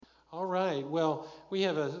All right. Well, we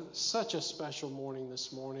have such a special morning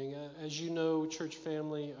this morning. As you know, church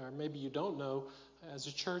family, or maybe you don't know, as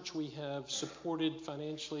a church we have supported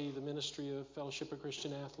financially the ministry of Fellowship of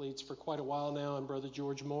Christian Athletes for quite a while now, and Brother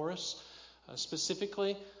George Morris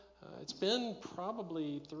specifically. It's been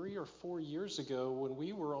probably 3 or 4 years ago when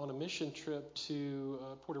we were on a mission trip to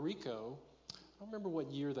Puerto Rico. I don't remember what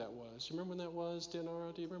year that was. You remember when that was,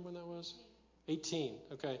 Dianara? Do you remember when that was? 18.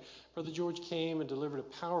 Okay. Brother George came and delivered a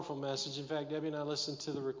powerful message. In fact, Debbie and I listened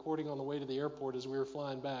to the recording on the way to the airport as we were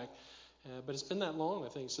flying back. But it's been that long, I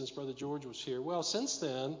think, since Brother George was here. Well, since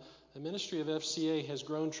then, the ministry of FCA has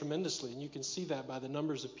grown tremendously, and you can see that by the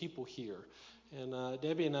numbers of people here. And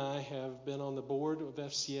Debbie and I have been on the board of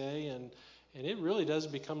FCA, and it really does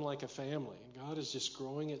become like a family. And God is just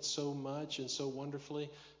growing it so much and so wonderfully.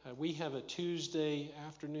 We have a Tuesday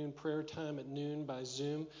afternoon prayer time at noon by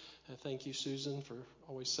Zoom. Thank you, Susan, for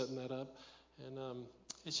always setting that up. And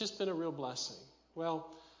it's just been a real blessing. Well,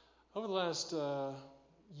 over the last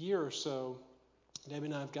year or so, Debbie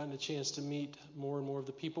and I have gotten a chance to meet more and more of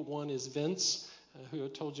the people. One is Vince, who I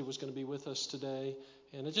told you was going to be with us today.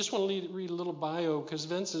 And I just want to read a little bio because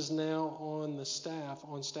Vince is now on staff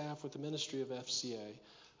with the ministry of FCA.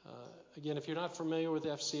 Again, if you're not familiar with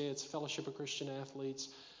FCA, it's Fellowship of Christian Athletes.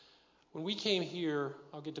 When we came here,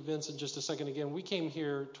 I'll get to Vince in just a second again. We came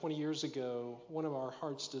here 20 years ago. One of our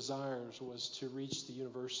heart's desires was to reach the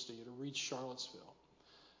university, to reach Charlottesville.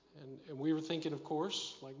 And we were thinking, of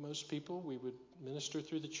course, like most people, we would minister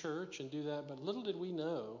through the church and do that. But little did we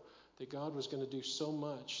know that God was going to do so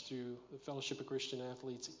much through the Fellowship of Christian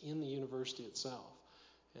Athletes in the university itself.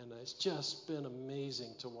 And it's just been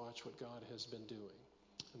amazing to watch what God has been doing.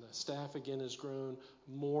 And the staff, again, has grown.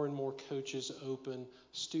 More and more coaches open.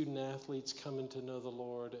 Student athletes coming to know the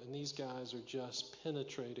Lord. And these guys are just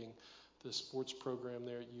penetrating the sports program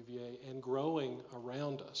there at UVA and growing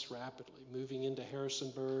around us rapidly, moving into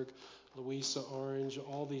Harrisonburg, Louisa Orange,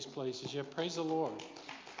 all these places. Yeah, praise the Lord.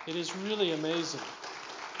 It is really amazing.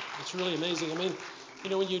 It's really amazing. I mean, you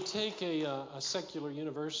know, when you take a secular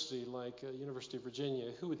university like University of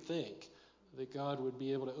Virginia, who would think that God would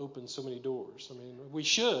be able to open so many doors? I mean, we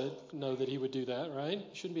should know that he would do that, right? It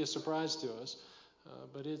shouldn't be a surprise to us.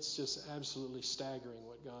 But it's just absolutely staggering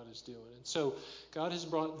what God is doing. And so God has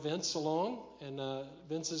brought Vince along, and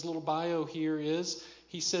Vince's little bio here is,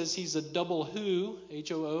 he says he's a double WHO,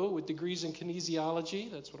 H-O-O, with degrees in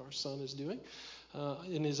kinesiology. That's what our son is doing.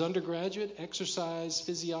 In his undergraduate, exercise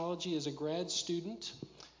physiology as a grad student,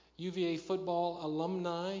 UVA football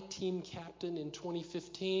alumni, team captain in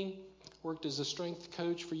 2015, worked as a strength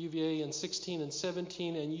coach for UVA in 16 and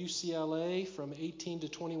 17, and UCLA from 18 to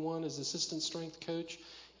 21 as assistant strength coach,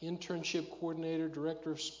 internship coordinator,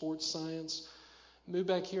 director of sports science. Moved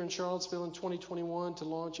back here in Charlottesville in 2021 to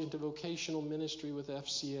launch into vocational ministry with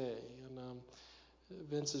FCA. And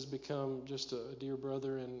Vince has become just a dear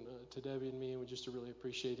brother and to Debbie and me, and we just really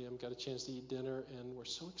appreciate him. Got a chance to eat dinner, and we're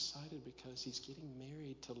so excited because he's getting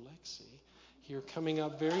married to Lexi here coming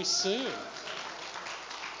up very soon.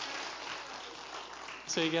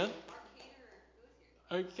 Say again?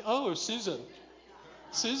 Oh, Susan.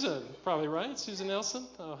 Susan, probably right? Susan Nelson?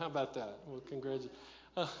 Oh, how about that? Well, congratulations.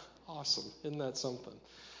 Awesome. Isn't that something?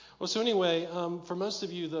 Well, so anyway, for most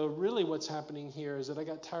of you, though, really what's happening here is that I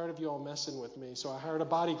got tired of you all messing with me, so I hired a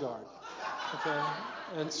bodyguard. Okay?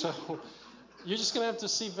 And so you're just going to have to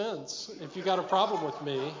see Vince if you got a problem with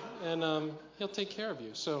me, and he'll take care of you.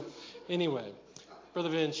 So anyway, Brother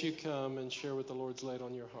Vince, you come and share what the Lord's laid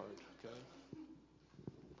on your heart. Okay?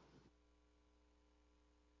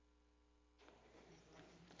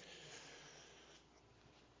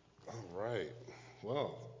 All right.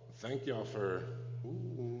 Well, thank y'all for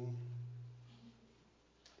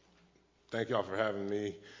having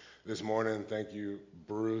me this morning. Thank you,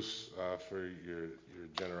 Bruce, for your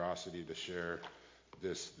generosity to share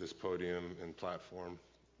this podium and platform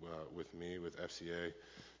with me, with FCA.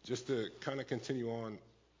 Just to kind of continue on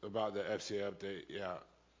about the FCA update, yeah,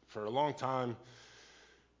 for a long time,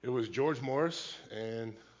 it was George Morris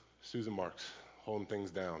and Susan Marks holding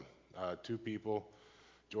things down. Two people.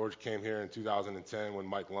 George came here in 2010 when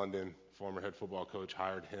Mike London, former head football coach,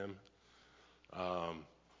 hired him.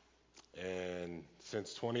 And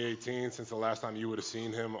since 2018, since the last time you would have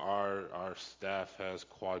seen him, our staff has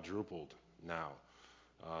quadrupled now.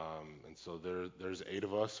 And so there's 8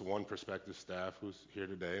 of us, one prospective staff who's here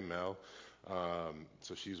today, Mel.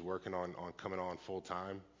 So she's working on coming on full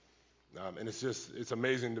time. And it's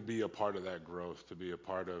amazing to be a part of that growth, to be a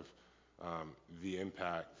part of the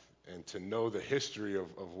impact, and to know the history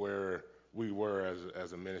of where we were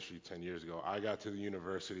as a ministry 10 years ago. I got to the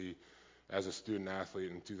university as a student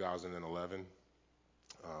athlete in 2011.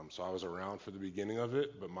 So I was around for the beginning of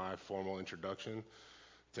it, but my formal introduction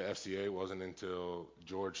to FCA wasn't until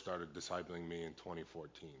George started discipling me in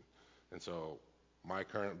 2014. And so my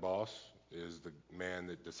current boss is the man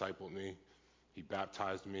that discipled me. He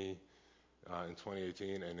baptized me in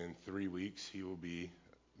 2018, and in 3 weeks he will be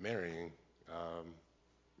marrying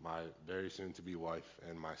my very soon-to-be wife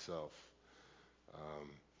and myself.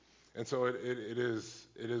 And so it is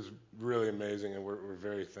really amazing, and we're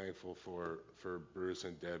very thankful for Bruce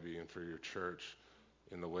and Debbie and for your church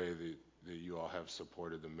in the way that you all have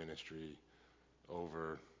supported the ministry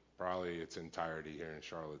over probably its entirety here in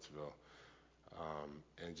Charlottesville.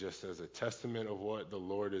 And just as a testament of what the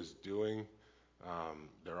Lord is doing,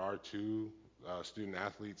 there are 2 student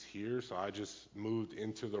athletes here, so I just moved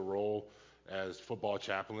into the role as football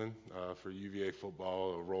chaplain for UVA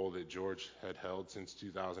football, a role that George had held since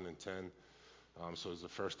 2010. So it's the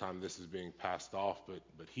first time this is being passed off,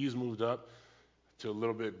 but he's moved up to a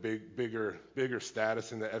little bit bigger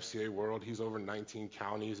status in the FCA world. He's over 19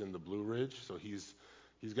 counties in the Blue Ridge, so he's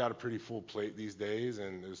got a pretty full plate these days,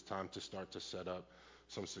 and it's time to start to set up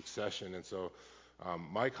some succession. And so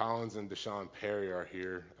Mike Hollins and Deshaun Perry are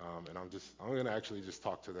here, and I'm going to actually just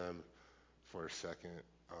talk to them for a second.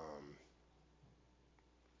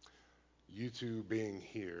 You two being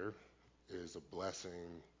here is a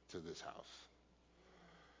blessing to this house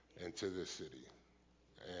and to this city.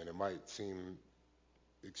 And it might seem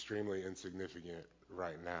extremely insignificant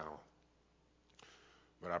right now,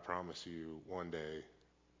 but I promise you one day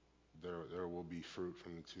there will be fruit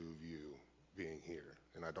from the 2 of you being here.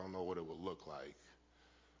 And I don't know what it will look like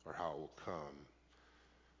or how it will come,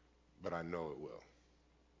 but I know it will.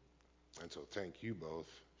 And so thank you both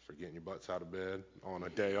for getting your butts out of bed on a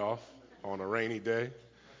day off, on a rainy day.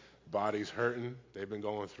 Body's hurting. They've been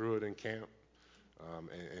going through it in camp,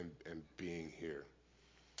 and being here.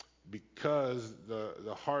 Because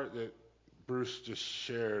the heart that Bruce just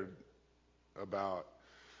shared about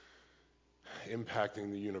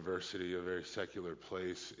impacting the university, a very secular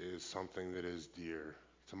place, is something that is dear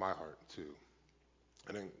to my heart too.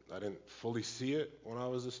 I didn't fully see it when I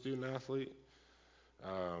was a student athlete,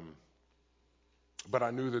 but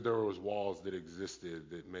I knew that there was walls that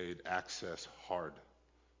existed that made access hard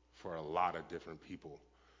for a lot of different people.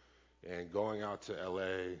 And going out to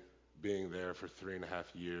LA, being there for 3.5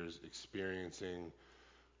 years, experiencing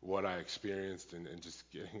what I experienced and just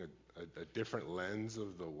getting a different lens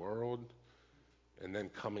of the world, and then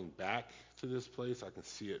coming back to this place, I can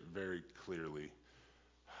see it very clearly,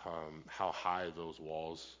 how high those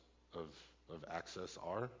walls of access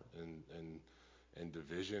are, and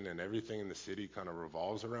division, and everything in the city kind of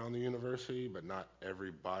revolves around the university, but not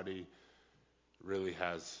everybody really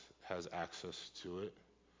has access to it.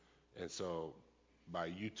 And so by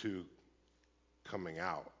you two coming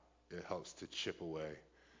out, it helps to chip away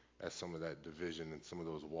at some of that division and some of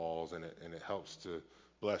those walls, and it helps to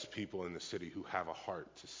bless people in the city who have a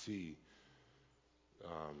heart to see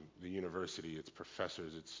the university, its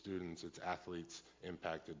professors, its students, its athletes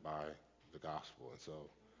impacted by the gospel. And so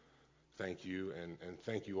thank you, and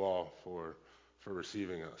thank you all for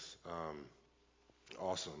receiving us.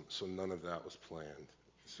 Awesome. So none of that was planned.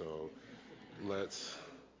 So let's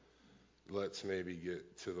maybe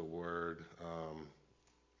get to the word,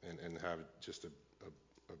 and have just a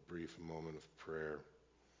brief moment of prayer.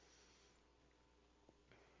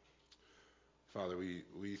 Father,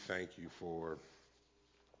 we thank you for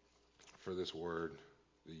this word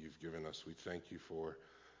that you've given us. We thank you for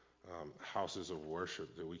houses of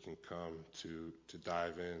worship that we can come to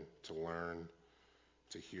dive in, to learn,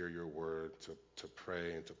 to hear your word, to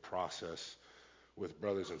pray and to process with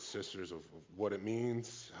brothers and sisters of what it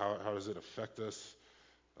means, how does it affect us,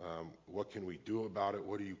 what can we do about it,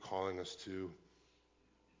 what are you calling us to?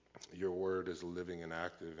 Your word is living and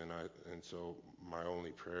active, and so my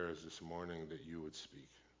only prayer is this morning that you would speak,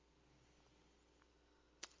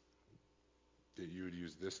 that you would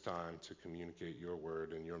use this time to communicate your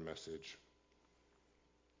word and your message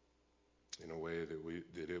in a way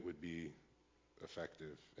that it would be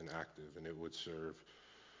effective and active, and it would serve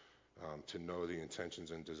to know the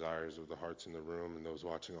intentions and desires of the hearts in the room and those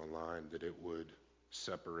watching online, that it would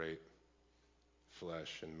separate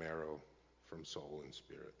flesh and marrow from soul and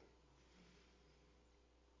spirit.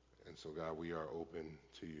 And so, God, we are open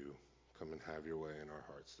to you. Come and have your way in our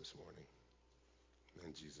hearts this morning.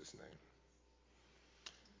 In Jesus' name.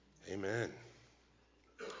 Amen.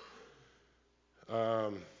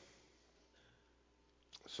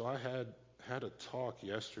 So I had a talk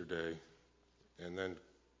yesterday, and then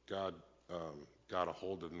God got a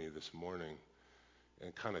hold of me this morning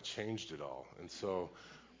and kind of changed it all. And so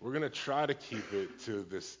We're gonna try to keep it to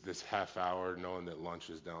this half hour, knowing that lunch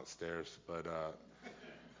is downstairs. But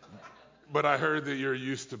I heard that you're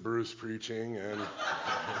used to Bruce preaching,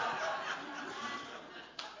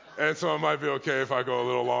 and so it might be okay if I go a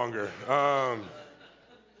little longer.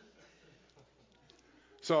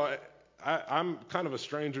 So I'm kind of a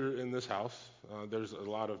stranger in this house. There's a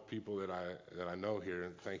lot of people that I know here,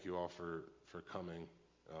 and thank you all for coming.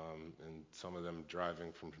 And some of them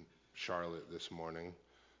driving from Charlotte this morning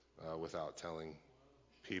without telling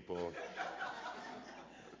people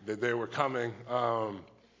that they were coming.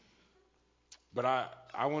 But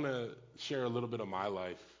I want to share a little bit of my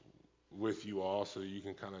life with you all so you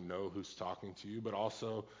can kind of know who's talking to you. But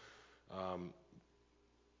also,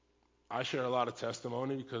 I share a lot of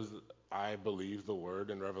testimony because I believe the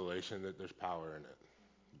word in Revelation that there's power in it.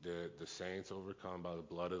 That the saints overcome by the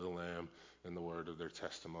blood of the Lamb and the word of their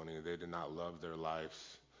testimony. They did not love their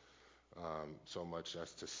lives so much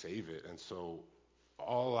as to save it. And so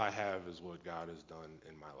all I have is what God has done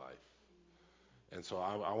in my life. And so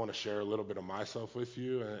I want to share a little bit of myself with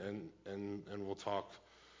you, and we'll talk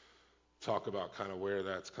about kind of where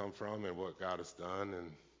that's come from and what God has done,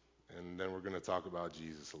 and then we're going to talk about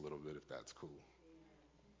Jesus a little bit, if that's cool.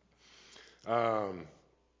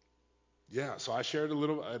 So I shared a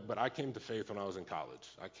little, but I came to faith when I was in college.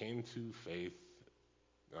 I came to faith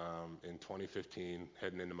in 2015,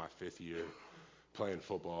 heading into my 5th year, playing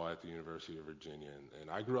football at the University of Virginia. And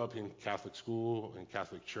I grew up in Catholic school, in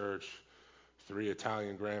Catholic church, 3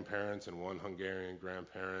 Italian grandparents and 1 Hungarian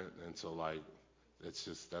grandparent, and so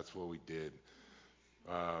that's what we did.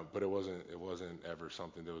 But it wasn't ever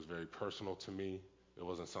something that was very personal to me. It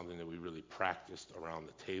wasn't something that we really practiced around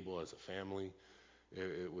the table as a family.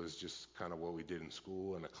 It was just kind of what we did in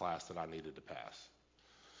school and a class that I needed to pass.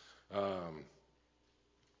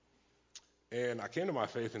 And I came to my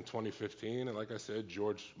faith in 2015, and like I said,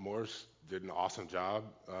 George Morse did an awesome job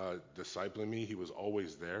discipling me. He was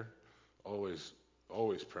always there, always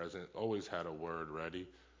present, always had a word ready,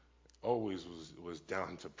 always was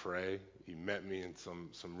down to pray. He met me in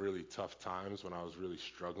some really tough times when I was really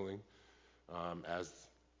struggling,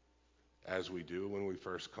 as we do when we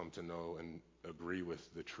first come to know and agree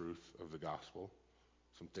with the truth of the gospel.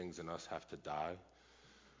 Some things in us have to die.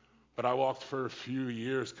 But I walked for a few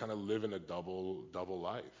years kind of living a double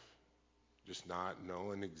life, just not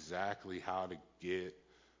knowing exactly how to get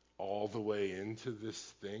all the way into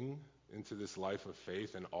this life of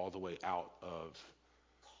faith, and all the way out of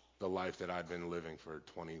the life that I'd been living for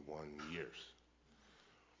 21 years.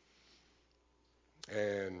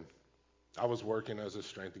 And I was working as a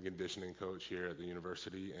strength and conditioning coach here at the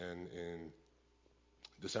university, and in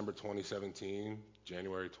December 2017,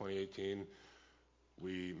 January 2018,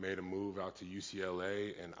 we made a move out to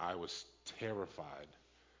UCLA, and I was terrified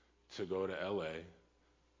to go to LA,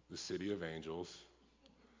 the city of angels,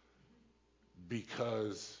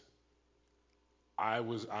 because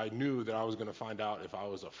I knew that I was going to find out if I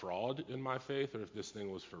was a fraud in my faith or if this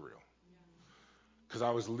thing was for real. Because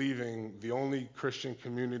I was leaving the only Christian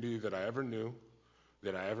community that I ever knew,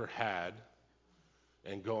 that I ever had,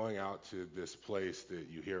 and going out to this place that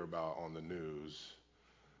you hear about on the news,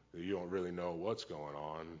 that you don't really know what's going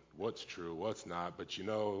on, what's true, what's not, but you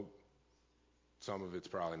know some of it's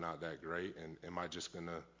probably not that great, and am I just going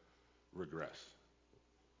to regress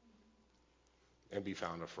and be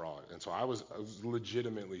found a fraud? And so I was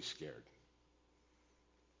legitimately scared.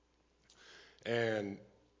 And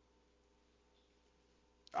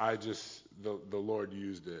the Lord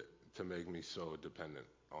used it to make me so dependent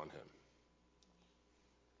on him.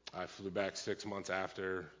 I flew back 6 months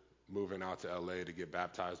after moving out to LA to get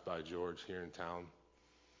baptized by George here in town.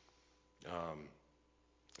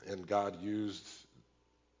 And God used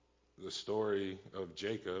the story of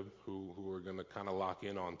Jacob, who we're going to kind of lock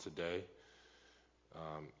in on today,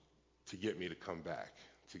 to get me to come back,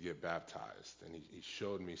 to get baptized. And he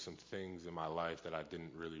showed me some things in my life that I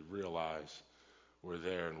didn't really realize were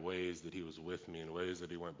there, in ways that he was with me, in ways that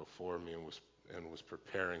he went before me and was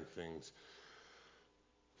preparing things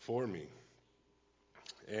for me.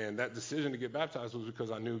 And that decision to get baptized was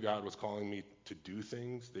because I knew God was calling me to do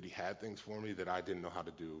things, that he had things for me that I didn't know how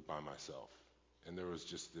to do by myself. And there was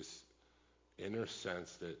just this inner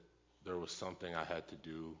sense that there was something I had to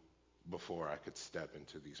do before I could step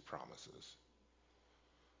into these promises.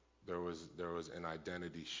 There was an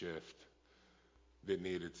identity shift that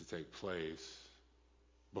needed to take place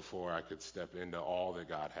before I could step into all that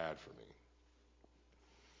God had for me.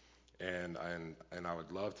 And I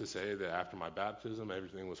would love to say that after my baptism,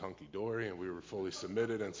 everything was hunky-dory and we were fully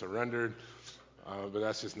submitted and surrendered, but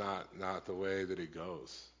that's just not the way that it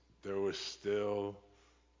goes. There was still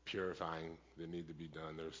purifying that need to be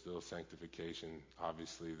done. There's still sanctification.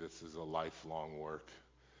 Obviously, this is a lifelong work.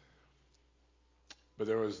 But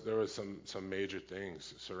there was some major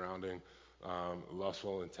things surrounding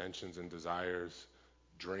lustful intentions and desires,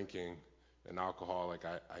 drinking and alcohol. Like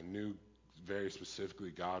I knew very specifically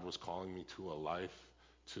God was calling me to a life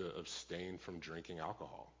to abstain from drinking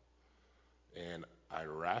alcohol. And I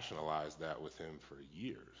rationalized that with him for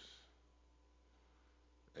years.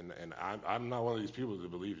 And I'm not one of these people that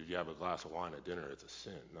believe if you have a glass of wine at dinner, it's a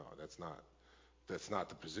sin. No, that's not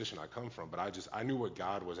the position I come from. But I knew what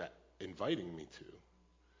God was inviting me to.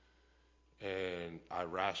 And I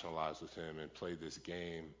rationalized with him and played this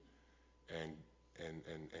game and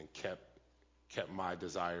kept my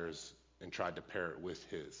desires and tried to pair it with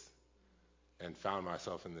his, and found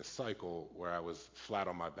myself in this cycle where I was flat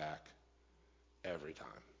on my back every time,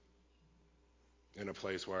 in a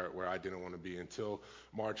place where I didn't want to be until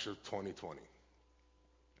March of 2020,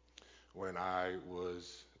 when I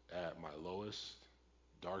was at my lowest,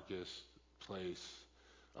 darkest place,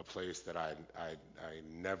 a place that I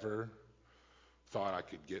never thought I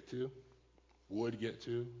could get to, would get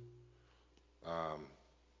to.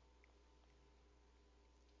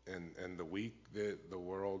 And the week that the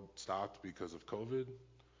world stopped because of COVID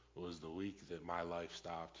was the week that my life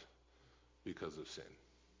stopped because of sin.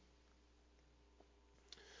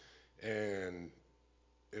 And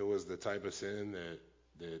it was the type of sin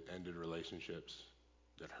that ended relationships,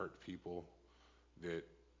 that hurt people, that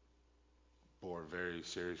bore very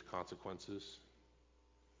serious consequences.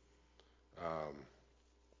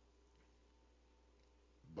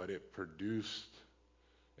 But it produced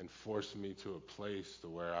and forced me to a place to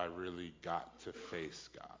where I really got to face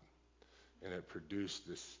God. And it produced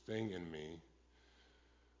this thing in me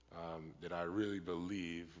that I really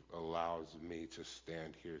believe allows me to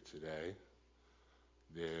stand here today,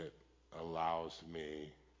 that allows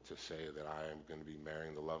me to say that I am going to be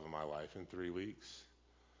marrying the love of my life in 3 weeks,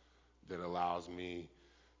 that allows me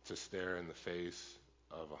to stare in the face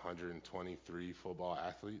of 123 football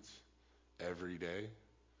athletes every day,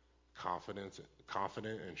 confident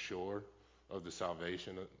and sure of the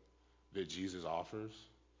salvation that Jesus offers.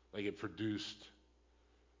 Like, it produced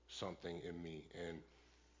something in me.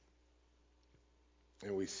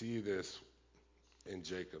 And we see this in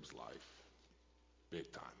Jacob's life,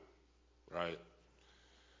 big time, right?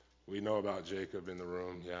 We know about Jacob in the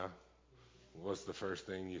room, yeah? What's the first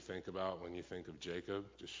thing you think about when you think of Jacob?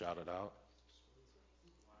 Just shout it out.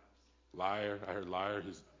 Liar. I heard liar.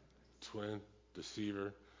 He's twin,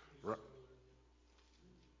 deceiver.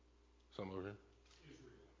 Some over here.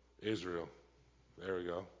 Israel. There we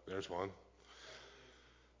go. There's one.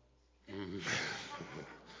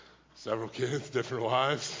 Several kids, different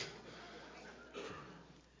wives.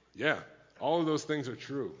 Yeah, all of those things are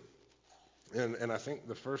true. And I think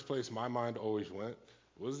the first place my mind always went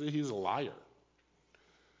was that he's a liar.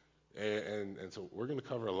 And so we're going to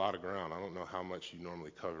cover a lot of ground. I don't know how much you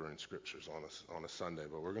normally cover in scriptures on a Sunday,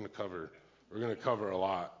 but we're going to cover a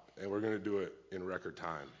lot, and we're going to do it in record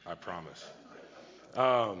time, I promise.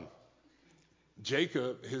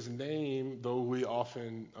 Jacob, his name, though we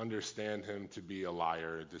often understand him to be a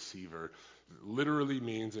liar, a deceiver, literally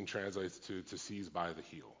means and translates to seize by the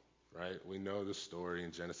heel, right? We know the story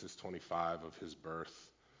in Genesis 25 of his birth,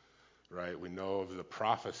 right? We know of the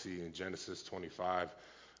prophecy in Genesis 25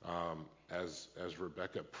 as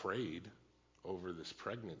Rebekah prayed over this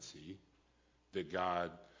pregnancy that God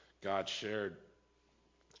shared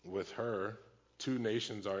with her. 2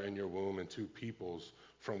 nations are in your womb, and 2 peoples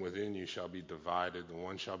from within you shall be divided. The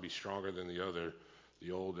one shall be stronger than the other.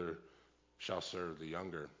 The older shall serve the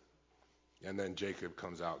younger. And then Jacob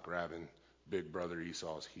comes out grabbing big brother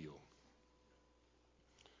Esau's heel.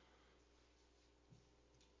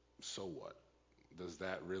 So what? Does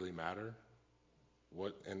that really matter?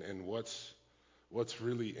 What's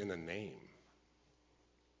really in a name?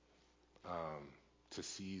 To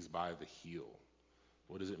seize by the heel.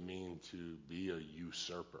 What does it mean to be a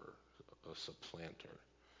usurper, a supplanter?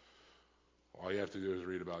 All you have to do is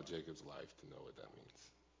read about Jacob's life to know what that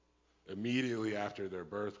means. Immediately after their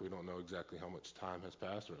birth, we don't know exactly how much time has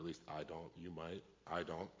passed, or at least I don't. You might. I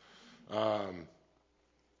don't.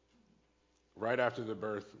 Right after the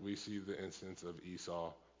birth, we see the instance of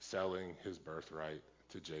Esau selling his birthright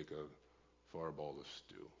to Jacob for a bowl of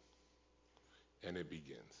stew. And it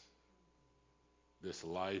begins. This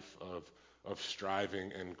life of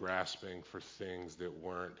striving and grasping for things that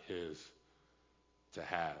weren't his to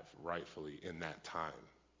have rightfully in that time.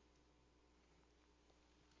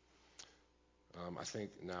 I think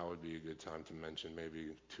now would be a good time to mention, maybe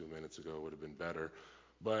 2 minutes ago would have been better,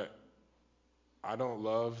 but I don't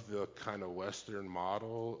love the kind of Western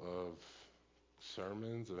model of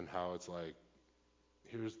sermons and how it's like,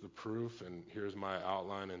 here's the proof and here's my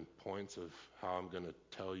outline and points of how I'm going to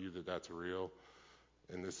tell you that that's real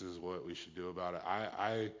and this is what we should do about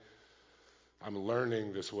it. I'm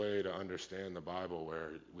learning this way to understand the Bible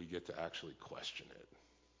where we get to actually question it.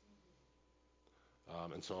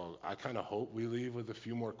 And so I kind of hope we leave with a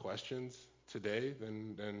few more questions today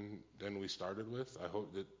than we started with. I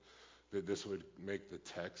hope that this would make the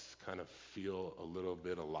text kind of feel a little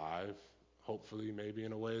bit alive, hopefully maybe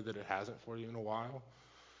in a way that it hasn't for you in a while.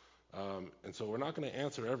 And so we're not going to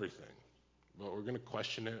answer everything, but we're going to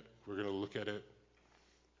question it. We're going to look at it,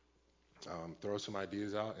 throw some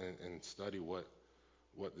ideas out, and study what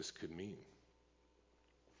this could mean.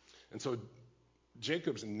 And so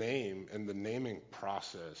Jacob's name and the naming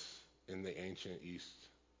process in the ancient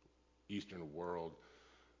Eastern world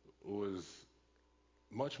was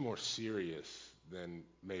much more serious than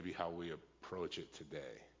maybe how we approach it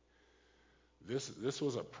today. This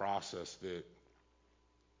was a process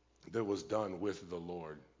that was done with the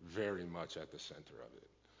Lord very much at the center of it.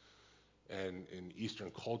 And in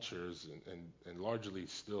Eastern cultures, and largely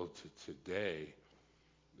still to today,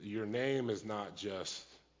 your name is not just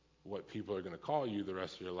what people are going to call you the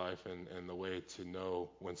rest of your life and the way to know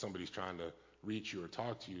when somebody's trying to reach you or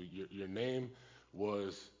talk to you. Your name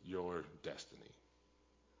was your destiny.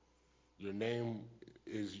 Your name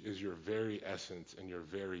is your very essence and your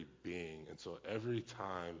very being. And so every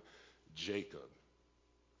time Jacob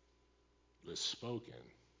was spoken,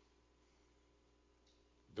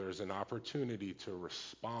 there's an opportunity to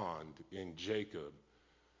respond in Jacob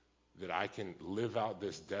that I can live out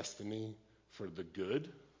this destiny for the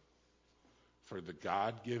good, for the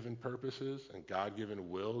God-given purposes and God-given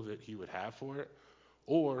will that he would have for it,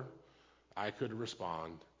 or I could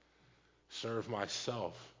respond, serve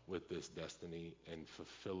myself with this destiny and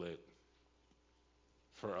fulfill it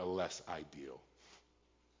for a less ideal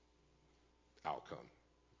outcome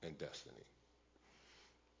and destiny.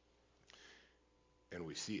 And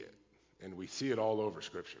we see it. And we see it all over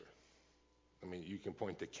Scripture. I mean, you can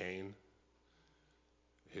point to Cain.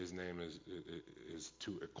 His name is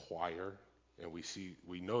to acquire. And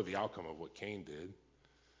we know the outcome of what Cain did.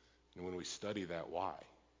 And when we study that, why?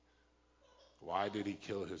 Why did he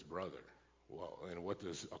kill his brother? Well, and what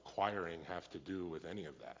does acquiring have to do with any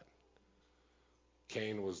of that?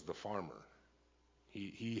 Cain was the farmer.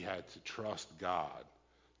 He had to trust God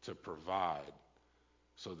to provide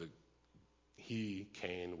so that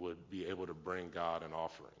Cain, would be able to bring God an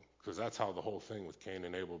offering. Because that's how the whole thing with Cain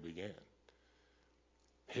and Abel began.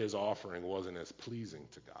 His offering wasn't as pleasing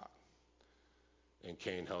to God. And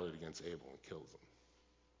Cain held it against Abel and killed him.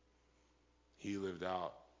 He lived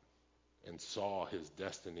out and saw his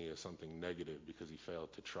destiny as something negative because he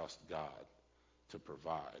failed to trust God to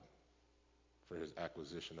provide for his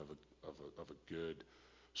acquisition of a good,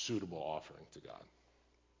 suitable offering to God.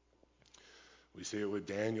 We see it with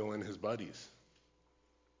Daniel and his buddies.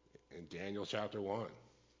 In Daniel chapter 1,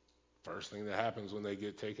 first thing that happens when they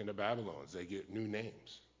get taken to Babylon is they get new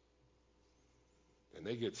names. And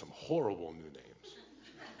they get some horrible new names.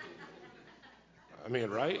 I mean,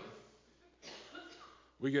 right?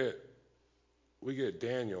 We get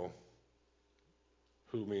Daniel,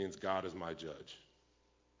 who means God is my judge.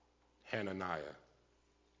 Hananiah,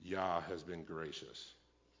 Yah has been gracious.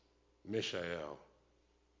 Mishael,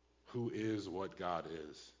 who is what God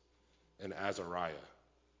is. And Azariah,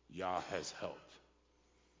 Yah has helped.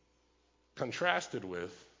 Contrasted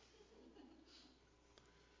with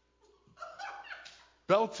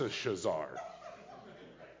Belteshazzar,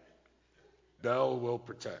 Bel will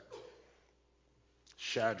protect.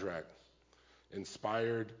 Shadrach,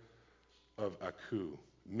 inspired of Aku.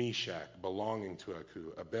 Meshach, belonging to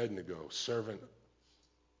Aku. Abednego, servant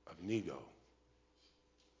of Nego.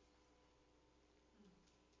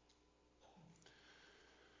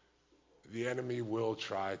 The enemy will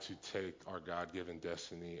try to take our God-given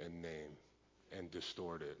destiny and name and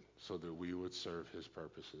distort it so that we would serve his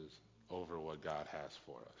purposes over what God has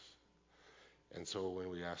for us. And so when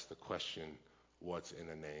we ask the question, what's in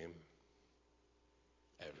a name?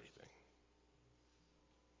 Everything.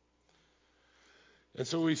 And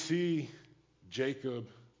so we see Jacob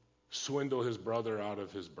swindle his brother out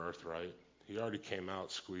of his birthright. He already came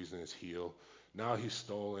out squeezing his heel. Now he's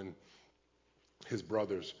stolen his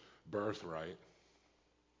brother's birthright.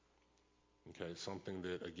 Okay, something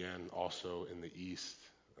that, again, also in the East,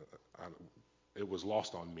 it was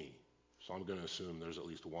lost on me. So I'm going to assume there's at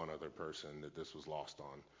least one other person that this was lost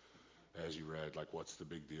on. As you read, like, what's the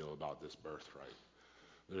big deal about this birthright?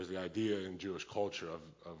 There's the idea in Jewish culture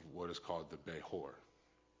of what is called the Behor.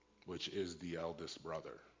 which is the eldest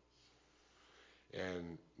brother.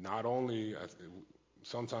 And not only,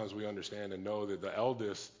 sometimes we understand and know that the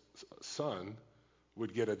eldest son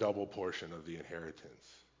would get a double portion of the inheritance.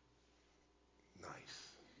 Nice.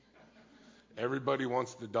 Everybody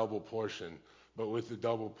wants the double portion, but with the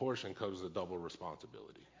double portion comes the double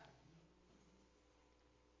responsibility.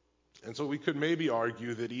 And so we could maybe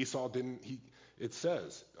argue that Esau it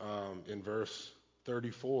says in verse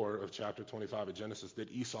 34 of chapter 25 of Genesis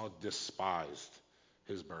that Esau despised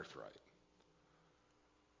his birthright.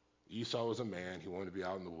 Esau was a man. He wanted to be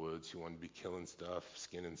out in the woods. He wanted to be killing stuff,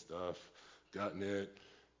 skinning stuff, gutting it.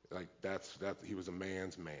 He was a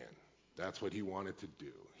man's man. That's what he wanted to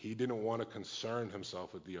do. He didn't want to concern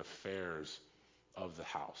himself with the affairs of the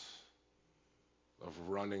house, of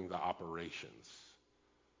running the operations,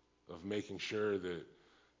 of making sure that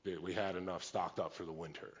we had enough stocked up for the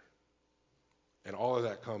winter. And all of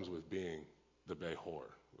that comes with being the Behor,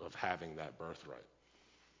 of having that birthright.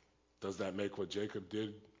 Does that make what Jacob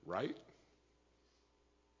did right?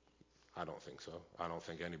 I don't think so. I don't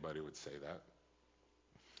think anybody would say that.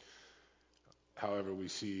 However, we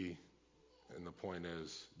see, and the point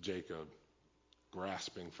is, Jacob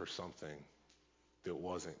grasping for something that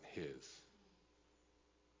wasn't his,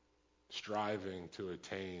 striving to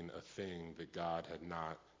attain a thing that God had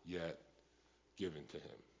not yet given to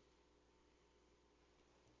him.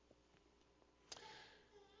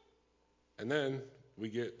 And then we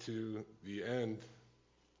get to the end-ish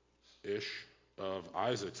of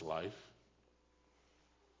Isaac's life,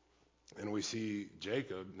 and we see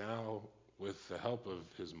Jacob now, with the help of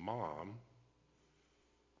his mom,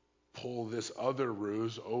 pull this other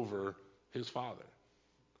ruse over his father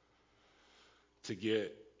to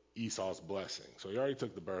get Esau's blessing. So he already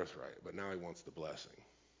took the birthright, but now he wants the blessing.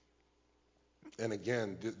 And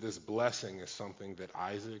again, this blessing is something that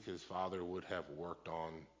Isaac, his father, would have worked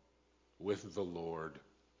on with the Lord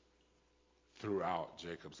throughout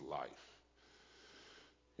Jacob's life.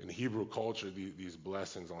 In Hebrew culture, these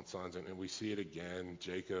blessings on sons, and we see it again.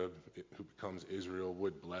 Jacob, who becomes Israel,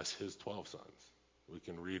 would bless his 12 sons. We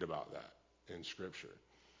can read about that in Scripture.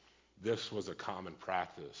 This was a common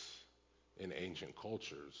practice in ancient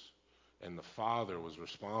cultures, and the father was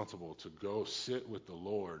responsible to go sit with the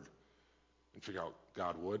Lord and figure out,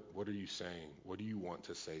 God, what are you saying? What do you want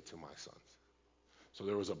to say to my sons? So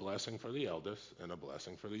there was a blessing for the eldest and a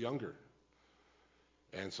blessing for the younger.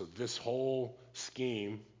 And so this whole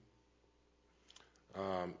scheme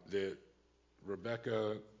that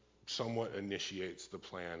Rebekah somewhat initiates the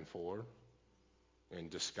plan for and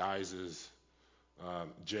disguises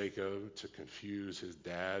Jacob to confuse his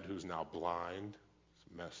dad, who's now blind.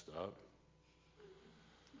 It's messed up.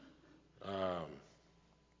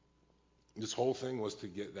 This whole thing was to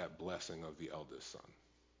get that blessing of the eldest son.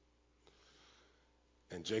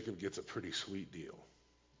 And Jacob gets a pretty sweet deal.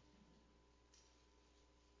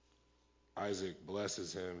 Isaac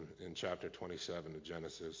blesses him in chapter 27 of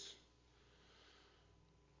Genesis,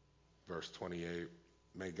 verse 28.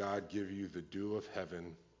 May God give you the dew of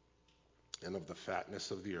heaven and of the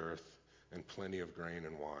fatness of the earth and plenty of grain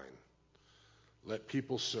and wine. Let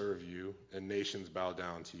people serve you and nations bow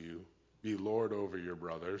down to you. Be Lord over your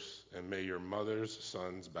brothers, and may your mother's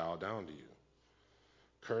sons bow down to you.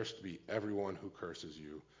 Cursed be everyone who curses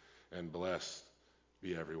you, and blessed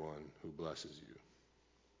be everyone who blesses you.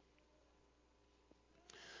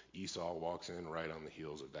 Esau walks in right on the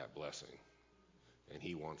heels of that blessing, and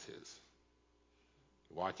he wants his.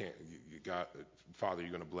 Why can't you got, Father,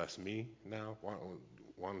 you're going to bless me now? Why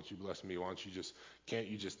don't you bless me? Can't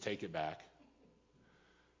you just take it back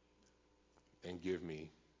and give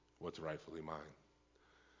me what's rightfully mine?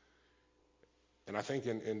 And I think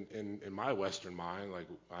in my Western mind, like,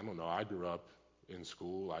 I don't know, I grew up in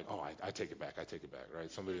school like, oh, I take it back,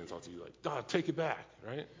 right? Somebody insults you like, Dad, take it back,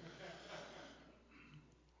 right?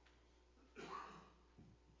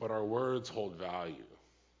 But our words hold value.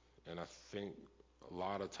 And I think a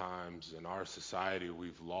lot of times in our society,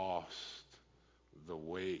 we've lost the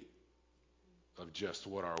weight of just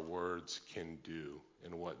what our words can do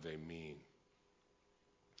and what they mean.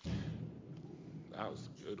 That was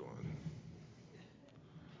a good one.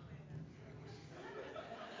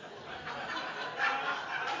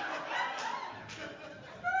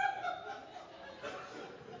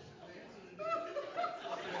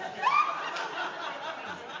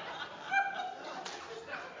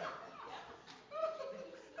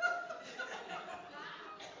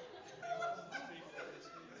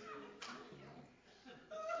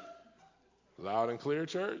 Loud and clear,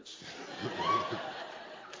 church.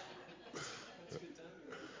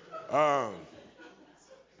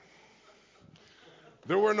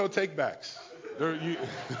 There were no takebacks. There, you,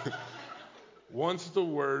 once the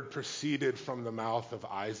word proceeded from the mouth of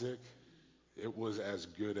Isaac, it was as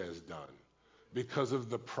good as done because of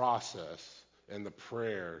the process and the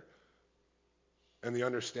prayer and the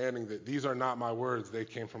understanding that these are not my words, they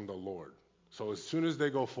came from the Lord. So as soon as they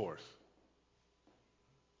go forth,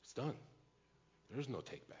 it's done. There's no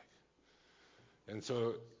take back. And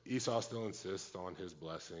so Esau still insists on his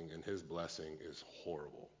blessing, and his blessing is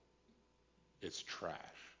horrible. It's trash.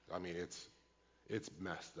 I mean, it's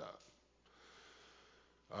messed up.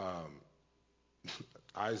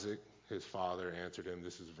 Isaac, his father, answered him.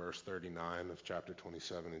 This is verse 39 of chapter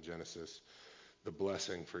 27 in Genesis. The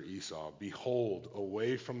blessing for Esau. Behold,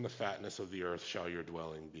 away from the fatness of the earth shall your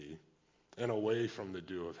dwelling be, and away from the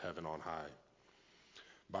dew of heaven on high.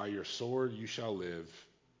 By your sword you shall live,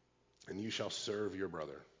 and you shall serve your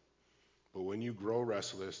brother. But when you grow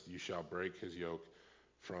restless, you shall break his yoke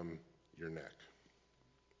from your neck.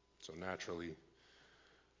 So naturally,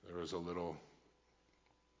 there was a little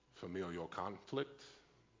familial conflict.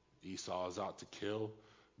 Esau is out to kill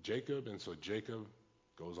Jacob, and so Jacob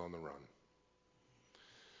goes on the run.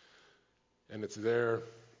 And it's there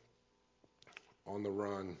on the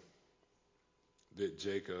run that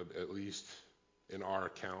Jacob, at least in our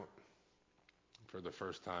account, for the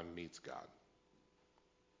first time meets God.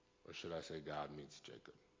 Or should I say God meets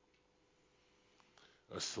Jacob.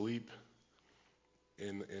 Asleep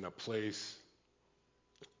in a place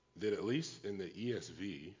that, at least in the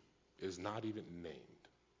ESV, is not even named.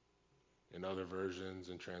 In other versions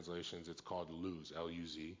and translations, it's called Luz,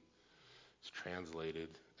 L-U-Z. It's translated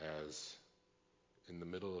as in the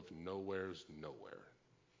middle of nowhere's nowhere.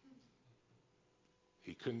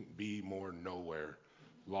 He couldn't be more nowhere,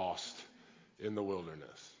 lost in the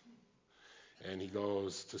wilderness. And he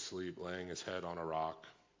goes to sleep, laying his head on a rock.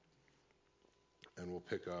 And we'll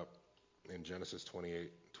pick up in Genesis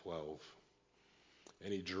 28:12.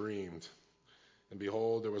 And he dreamed, and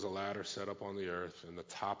behold, there was a ladder set up on the earth, and the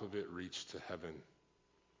top of it reached to heaven.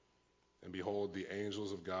 And behold, the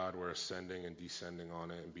angels of God were ascending and descending on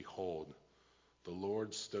it. And behold, the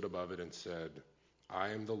Lord stood above it and said, I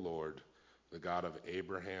am the Lord, the God of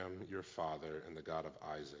Abraham your father, and the God of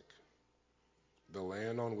Isaac. The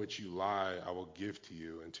land on which you lie I will give to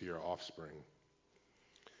you and to your offspring.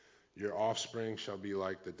 Your offspring shall be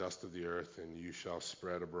like the dust of the earth, and you shall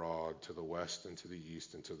spread abroad to the west and to the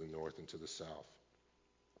east and to the north and to the south.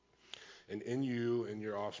 And in you and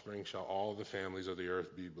your offspring shall all the families of the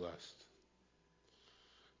earth be blessed.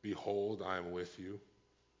 Behold, I am with you,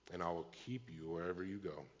 and I will keep you wherever you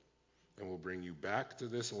go, and will bring you back to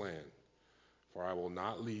this land, for I will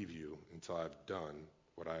not leave you until I have done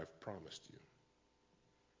what I have promised you.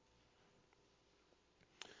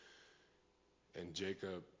 And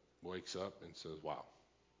Jacob wakes up and says, wow,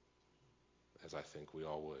 as I think we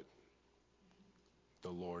all would.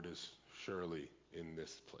 The Lord is surely in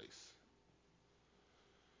this place.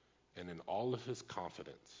 And in all of his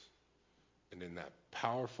confidence, and in that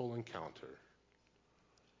powerful encounter,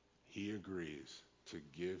 he agrees to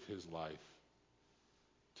give his life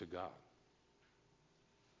to God.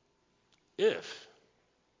 If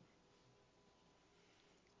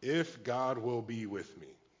God will be with me,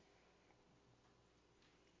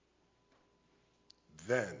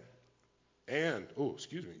 then,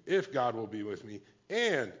 if God will be with me,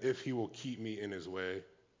 and if he will keep me in his way,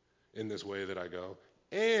 in this way that I go,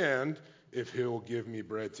 and if he will give me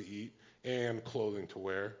bread to eat and clothing to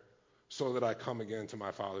wear, so that I come again to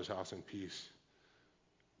my Father's house in peace,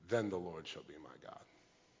 then the Lord shall be my God.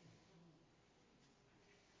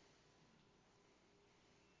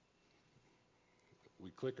 We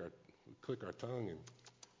click our tongue,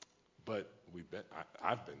 but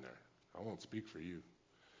I've been there. I won't speak for you,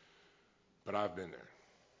 but I've been there.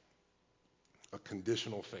 A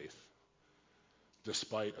conditional faith,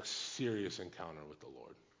 despite a serious encounter with the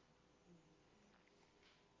Lord.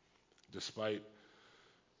 Despite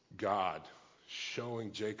God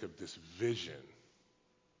showing Jacob this vision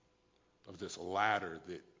of this ladder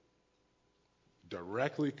that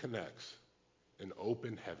directly connects an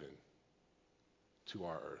open heaven to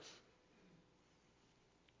our earth.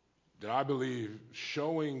 That I believe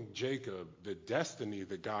showing Jacob the destiny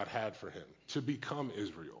that God had for him to become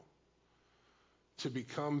Israel, to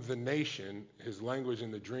become the nation. His language in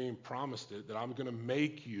the dream promised it, that I'm going to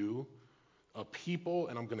make you a people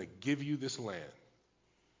and I'm going to give you this land.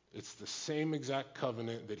 It's the same exact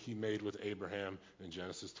covenant that he made with Abraham in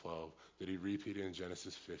Genesis 12, that he repeated in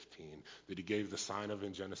Genesis 15, that he gave the sign of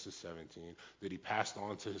in Genesis 17, that he passed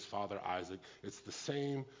on to his father Isaac. It's the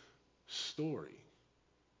same story.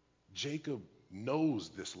 Jacob knows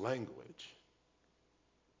this language.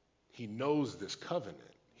 He knows this covenant.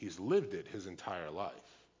 He's lived it his entire life.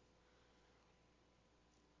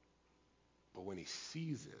 But when he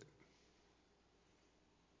sees it,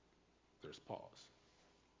 there's pause.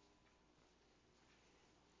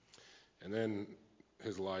 And then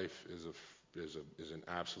his life is an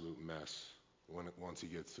absolute mess once he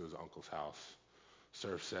gets to his uncle's house.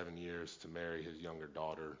 Served 7 years to marry his younger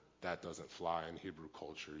daughter. That doesn't fly in Hebrew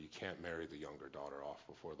culture. You can't marry the younger daughter off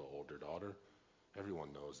before the older daughter.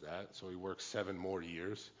 Everyone knows that. So he works 7 more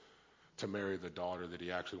years to marry the daughter that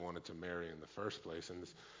he actually wanted to marry in the first place. And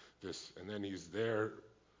and then he's there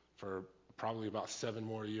for probably about 7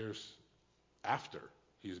 more years after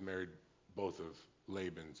he's married both of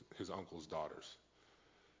Laban's, his uncle's daughters.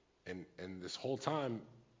 And this whole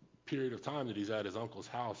period of time that he's at his uncle's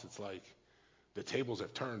house, it's like the tables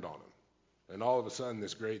have turned on him. And all of a sudden,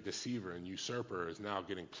 this great deceiver and usurper is now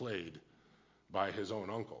getting played by his own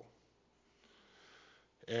uncle.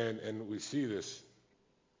 And we see this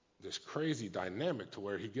crazy dynamic to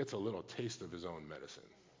where he gets a little taste of his own medicine,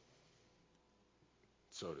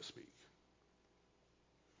 so to speak.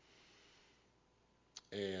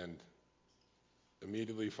 And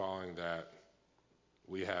immediately following that,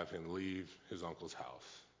 we have him leave his uncle's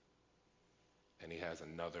house, and he has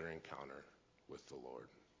another encounter with the Lord.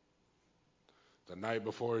 The night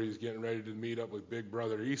before he's getting ready to meet up with big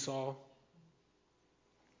brother Esau,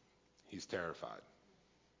 he's terrified.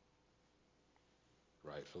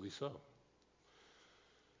 Rightfully so.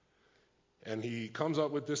 And he comes up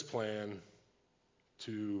with this plan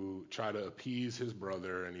to try to appease his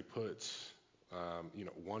brother, and he puts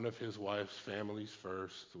one of his wife's families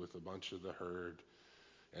first with a bunch of the herd,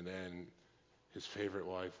 and then his favorite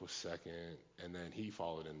wife was second, and then he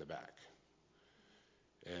followed in the back.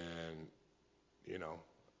 And,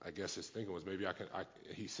 I guess his thinking was maybe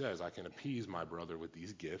he says, I can appease my brother with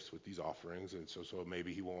these gifts, with these offerings, and so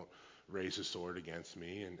maybe he won't raise his sword against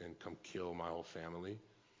me and come kill my whole family.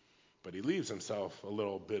 But he leaves himself a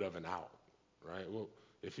little bit of an out, right? Well,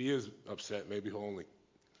 if he is upset, maybe he'll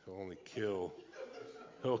only kill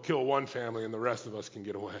one family and the rest of us can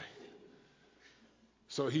get away.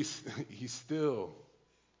 So he's still,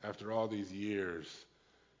 after all these years,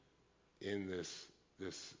 in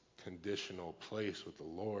this conditional place with the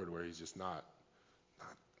Lord where he's just not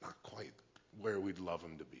quite where we'd love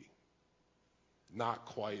him to be. Not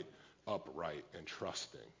quite upright and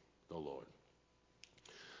trusting the Lord.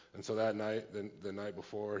 And so that night, the night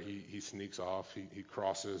before, he sneaks off. He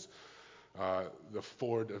crosses the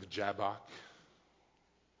ford of Jabbok,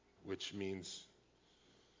 which means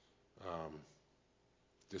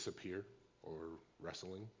disappear or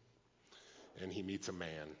wrestling. And he meets a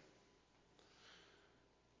man.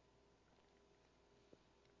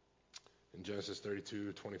 In Genesis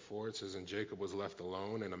 32:24, it says, "And Jacob was left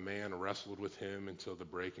alone, and a man wrestled with him until the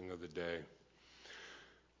breaking of the day.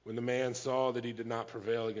 When the man saw that he did not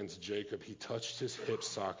prevail against Jacob, he touched his hip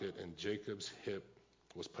socket, and Jacob's hip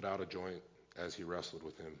was put out of joint as he wrestled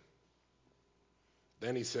with him.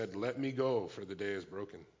 Then he said, 'Let me go, for the day is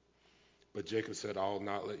broken.' But Jacob said, 'I will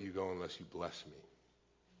not let you go unless you bless me.'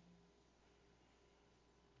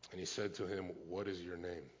 And he said to him, 'What is your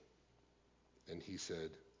name?' And he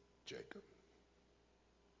said, 'Jacob.'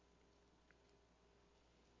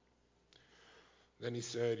 Then he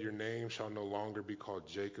said, 'Your name shall no longer be called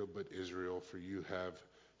Jacob, but Israel, for you have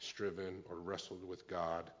striven or wrestled with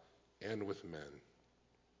God and with men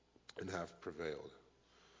and have prevailed.'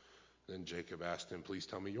 Then Jacob asked him, 'Please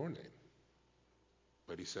tell me your name.'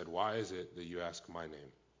 But he said, 'Why is it that you ask my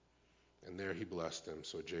name?' And there he blessed him.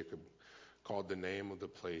 So Jacob called the name of the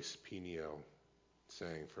place Peniel,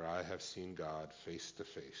 saying, 'For I have seen God face to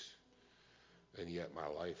face, and yet my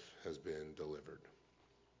life has been delivered.'"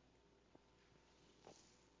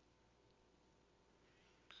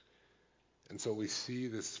 And so we see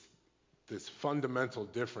this fundamental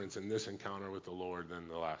difference in this encounter with the Lord than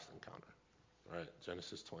the last encounter, right?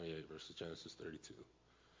 Genesis 28 versus Genesis 32.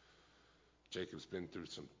 Jacob's been through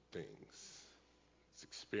some things. He's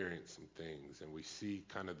experienced some things, and we see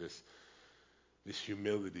kind of this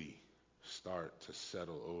humility start to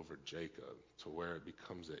settle over Jacob to where it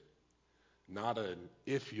becomes not an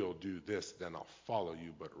if you'll do this, then I'll follow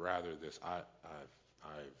you, but rather this I've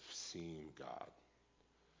seen God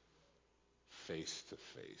face to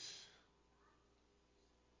face.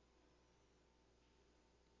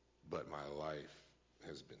 But my life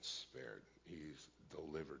has been spared. He's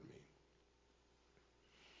delivered me.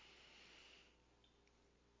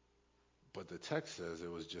 But the text says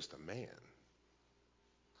it was just a man.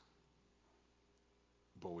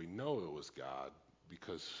 But we know it was God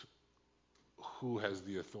because who has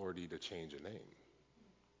the authority to change a name?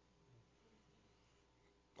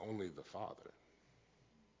 Only the Father.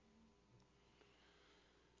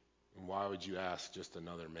 And why would you ask just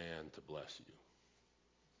another man to bless you?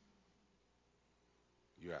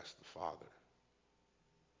 You ask the Father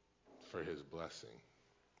for his blessing.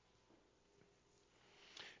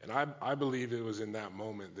 And I believe it was in that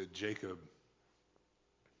moment that Jacob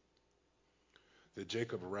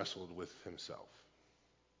wrestled with himself.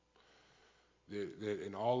 That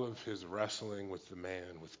in all of his wrestling with the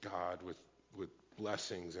man, with God, with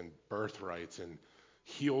blessings and birthrights and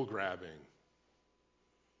heel grabbing,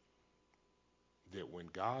 that when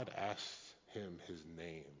God asked him his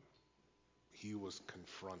name, he was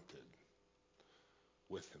confronted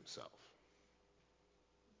with himself.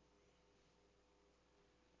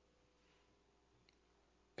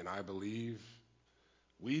 And I believe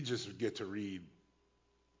we just get to read,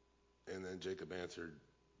 and then Jacob answered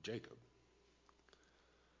Jacob.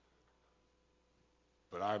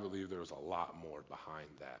 But I believe there was a lot more behind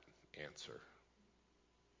that answer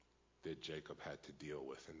that Jacob had to deal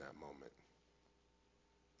with in that moment.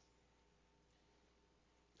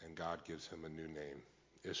 And God gives him a new name,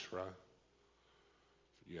 Isra.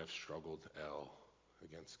 You have struggled, El,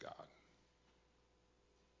 against God.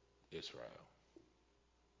 Israel.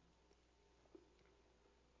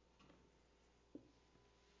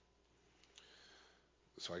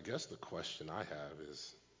 So I guess the question I have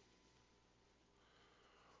is,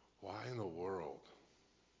 why in the world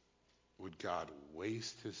would God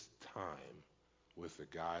waste his time with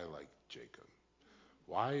a guy like Jacob?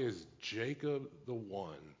 Why is Jacob the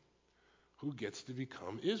one who gets to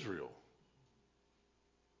become Israel?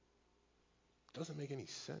 Doesn't make any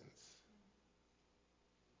sense.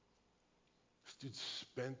 This dude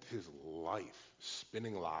spent his life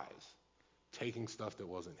spinning lies, taking stuff that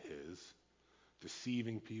wasn't his,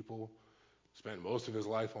 deceiving people, spent most of his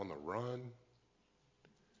life on the run.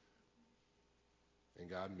 And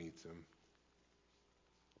God meets him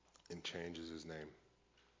and changes his name,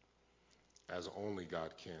 as only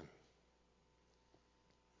God can.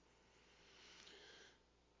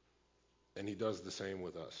 And he does the same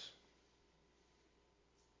with us.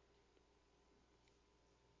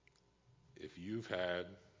 If you've had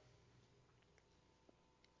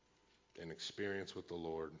an experience with the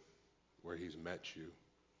Lord where he's met you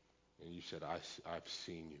and you said, I've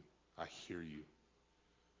seen you, I hear you,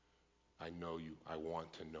 I know you, I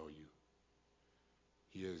want to know you,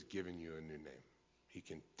 he has given you a new name. He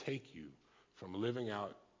can take you from living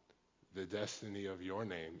out the destiny of your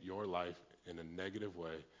name, your life, in a negative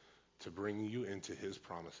way to bring you into his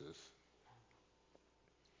promises.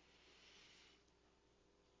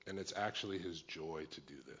 And it's actually his joy to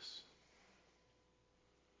do this.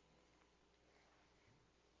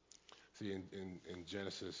 See, in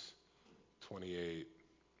Genesis 28,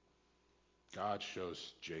 God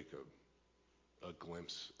shows Jacob a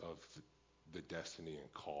glimpse of the destiny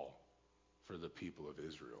and call for the people of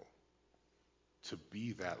Israel to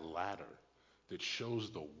be that ladder that shows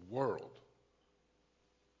the world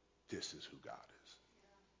this is who God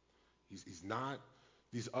is. He's not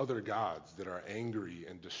these other gods that are angry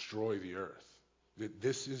and destroy the earth. That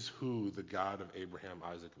this is who the God of Abraham,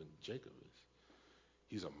 Isaac, and Jacob is.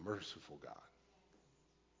 He's a merciful God.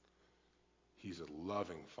 He's a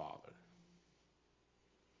loving Father.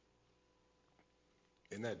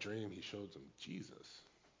 In that dream, he shows them Jesus.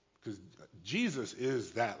 Because Jesus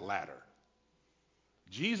is that ladder.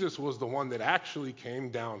 Jesus was the one that actually came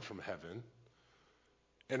down from heaven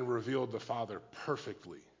and revealed the Father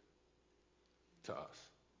perfectly to us,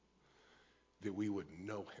 that we would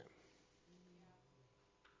know him.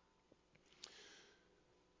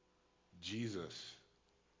 Jesus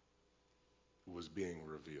was being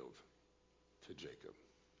revealed to Jacob,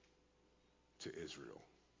 to Israel.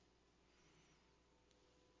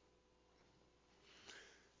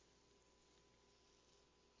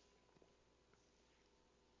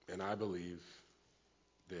 And I believe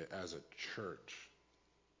that as a church,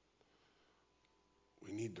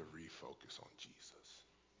 we need to refocus on Jesus.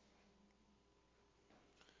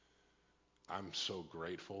 I'm so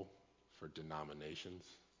grateful for denominations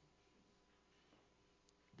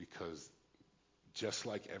because just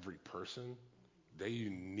like every person, they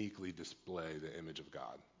uniquely display the image of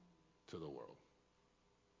God to the world.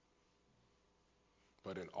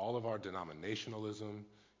 But in all of our denominationalism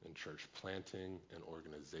and church planting and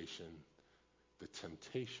organization, the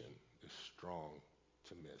temptation is strong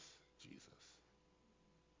to miss Jesus.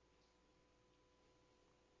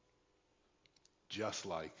 Just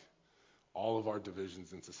like all of our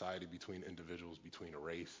divisions in society between individuals, between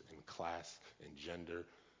race and class and gender,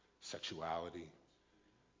 sexuality,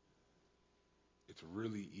 it's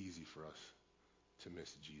really easy for us to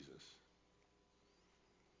miss Jesus.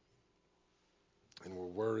 And we're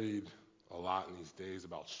worried a lot in these days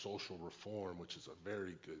about social reform, which is a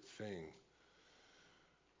very good thing.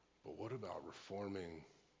 But what about reforming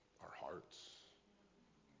our hearts,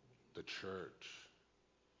 the church?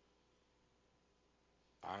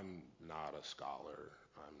 I'm not a scholar.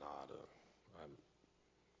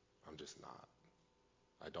 I'm just not.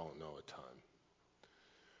 I don't know a ton.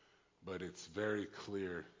 But it's very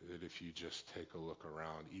clear that if you just take a look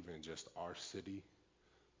around, even just our city,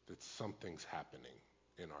 that something's happening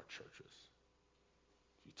in our churches.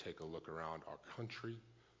 If you take a look around our country,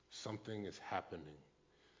 something is happening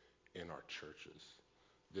in our churches.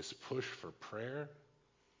 This push for prayer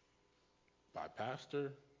by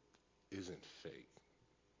pastor isn't fake.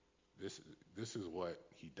 This is what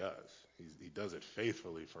he does. He does it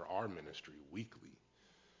faithfully for our ministry weekly.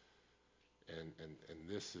 And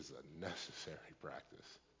this is a necessary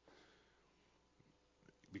practice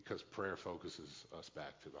because prayer focuses us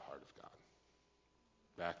back to the heart of God,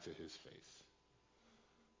 back to his face,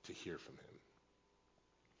 to hear from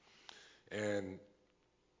him.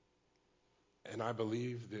 And I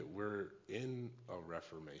believe that we're in a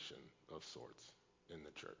reformation of sorts in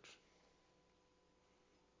the church.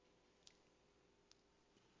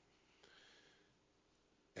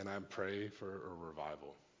 And I pray for a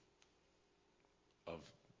revival of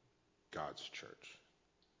God's church,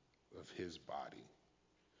 of his body.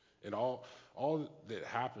 And all that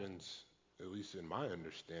happens, at least in my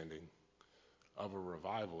understanding of a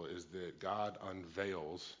revival, is that God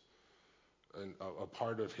unveils a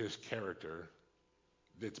part of his character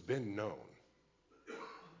that's been known,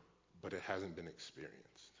 but it hasn't been experienced.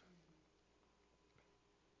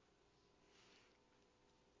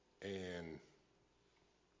 And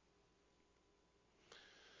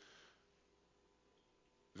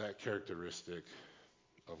that characteristic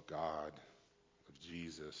of God, of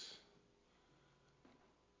Jesus,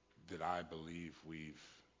 that I believe we've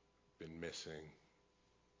been missing,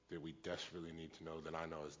 that we desperately need to know, that I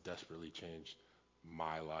know has desperately changed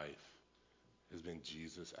my life, has been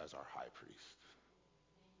Jesus as our high priest.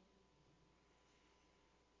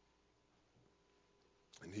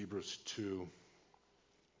 In Hebrews 2,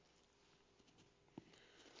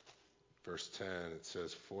 verse 10, it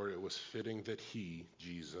says, "For it was fitting that he,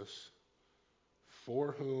 Jesus,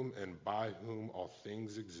 for whom and by whom all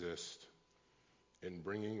things exist, in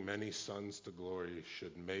bringing many sons to glory,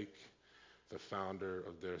 should make the founder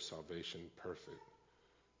of their salvation perfect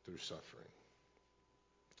through suffering.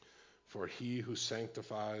 For he who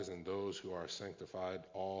sanctifies and those who are sanctified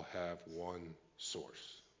all have one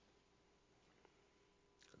source.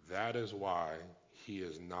 That is why he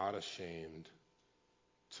is not ashamed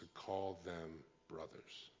to call them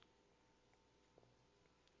brothers."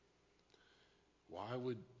 Why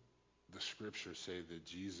would the scripture say that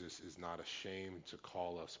Jesus is not ashamed to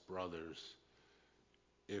call us brothers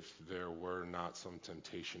if there were not some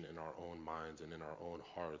temptation in our own minds and in our own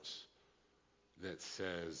hearts that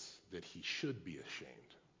says that he should be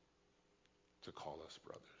ashamed to call us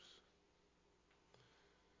brothers?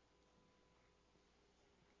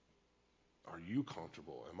 Are you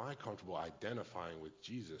comfortable? Am I comfortable identifying with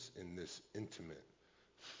Jesus in this intimate,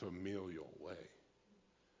 familial way?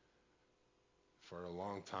 For a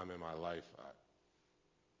long time in my life,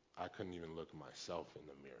 I couldn't even look myself in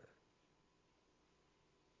the mirror,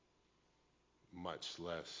 much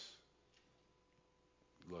less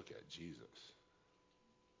look at Jesus.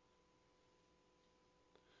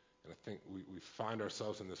 And I think we find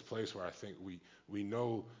ourselves in this place where I think we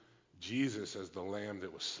know Jesus as the lamb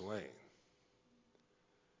that was slain.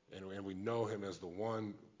 And we know him as the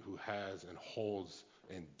one who has and holds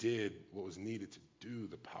and did what was needed to do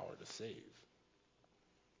the power to save.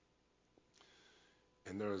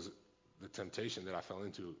 And there was the temptation that I fell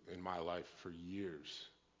into in my life for years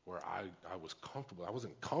where I was comfortable. I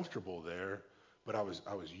wasn't comfortable there, but I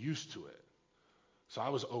was used to it. So I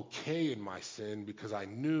was okay in my sin because I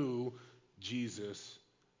knew Jesus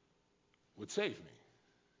would save me.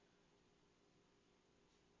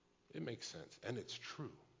 It makes sense, and it's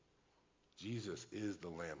true. Jesus is the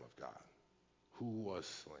Lamb of God who was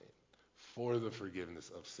slain for the forgiveness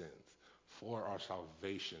of sins, for our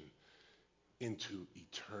salvation into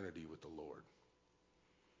eternity with the Lord.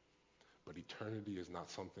 But eternity is not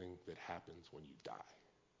something that happens when you die.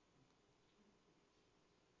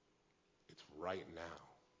 It's right now.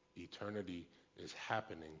 Eternity is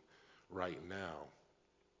happening right now.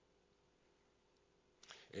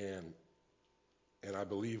 And I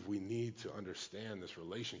believe we need to understand this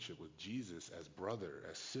relationship with Jesus as brother,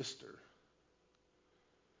 as sister.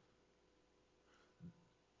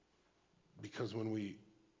 Because when we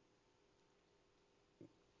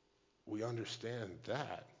understand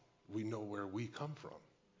that, we know where we come from.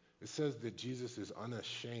 It says that Jesus is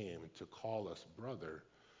unashamed to call us brother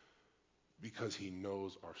because he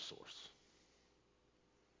knows our source.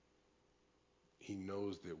 He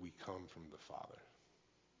knows that we come from the Father.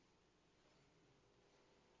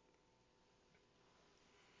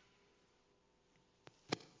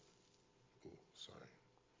 Ooh, sorry.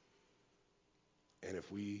 And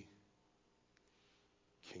if we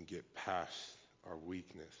can get past our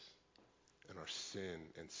weakness and our sin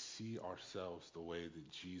and see ourselves the way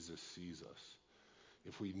that Jesus sees us,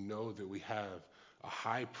 if we know that we have a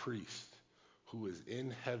high priest who is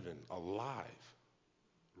in heaven alive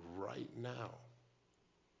right now,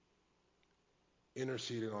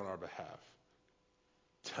 interceding on our behalf,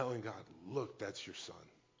 telling God, look, that's your son.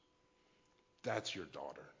 That's your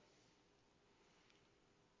daughter.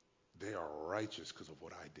 They are righteous because of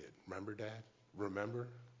what I did. Remember, Dad? Remember?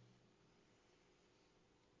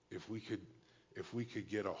 If we could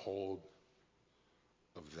get a hold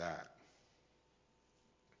of that,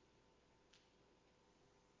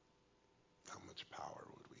 how much power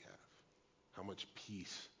would we have? How much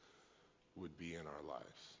peace would be in our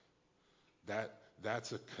lives?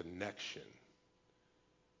 That's a connection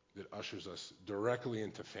that ushers us directly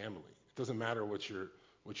into family. It doesn't matter what your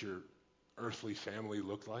earthly family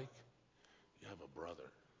looked like. You have a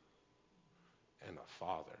brother and a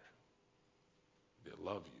father that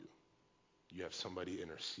love you. You have somebody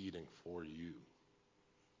interceding for you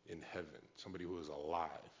in heaven, somebody who is alive.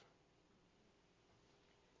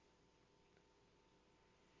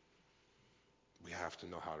 We have to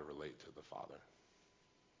know how to relate to the Father.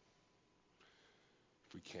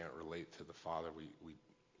 If we can't relate to the Father, we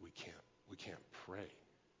can't pray.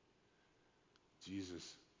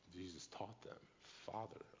 Jesus taught them,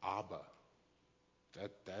 Father, Abba.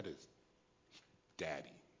 That is Daddy.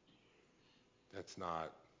 That's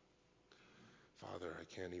not, Father, I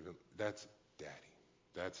can't even, that's Daddy.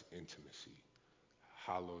 That's intimacy.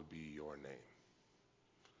 Hallowed be your name.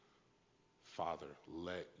 Father,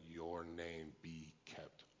 let your name be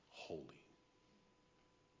kept holy.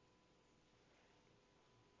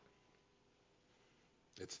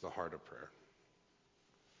 It's the heart of prayer.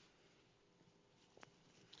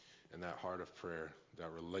 And that heart of prayer,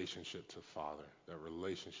 that relationship to Father, that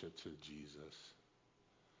relationship to Jesus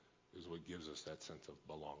is what gives us that sense of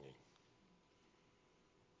belonging.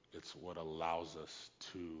 It's what allows us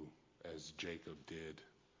to, as Jacob did,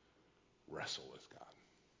 wrestle with God.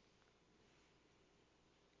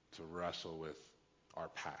 To wrestle with our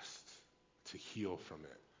past, to heal from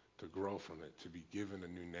it, to grow from it, to be given a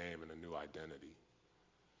new name and a new identity.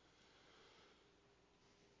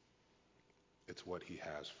 It's what he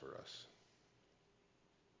has for us.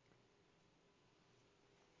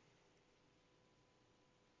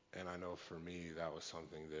 And I know for me, that was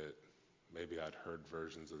something that maybe I'd heard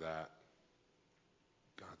versions of that.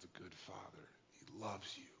 God's a good Father. He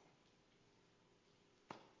loves you.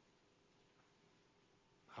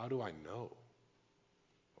 How do I know?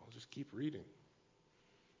 Well, just keep reading.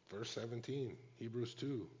 Verse 17, Hebrews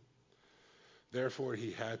 2. Therefore,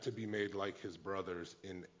 he had to be made like his brothers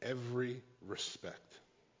in every respect.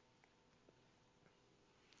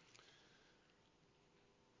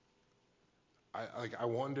 I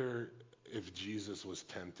wonder if Jesus was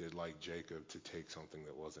tempted like Jacob to take something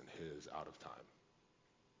that wasn't his out of time.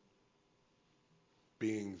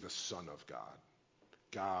 Being the Son of God,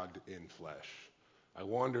 God in flesh. I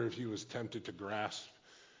wonder if he was tempted to grasp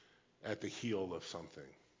at the heel of something.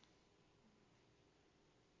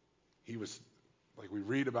 He was, like we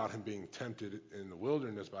read about him being tempted in the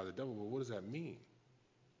wilderness by the devil, but what does that mean?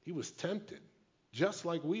 He was tempted, just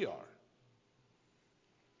like we are.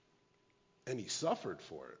 And he suffered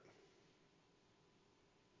for it.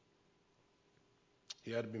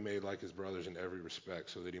 He had to be made like his brothers in every respect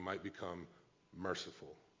so that he might become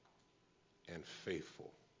merciful and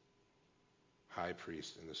faithful high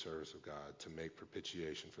priest in the service of God to make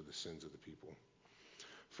propitiation for the sins of the people.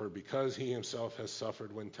 For because he himself has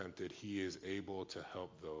suffered when tempted, he is able to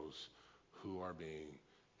help those who are being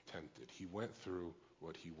tempted. He went through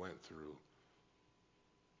what he went through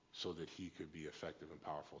so that he could be effective and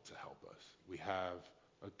powerful to help us. We have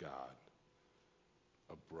a God,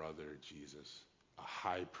 a brother, Jesus, a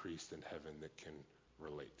high priest in heaven that can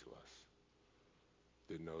relate to us,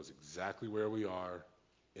 that knows exactly where we are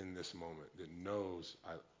in this moment, that knows.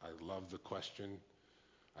 I love the question.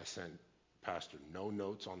 I sent Pastor no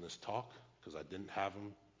notes on this talk because I didn't have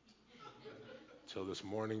them till this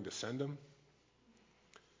morning to send them.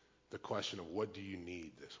 The question of what do you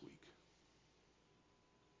need this week?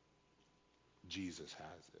 Jesus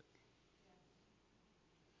has it.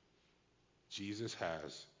 Jesus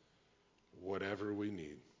has whatever we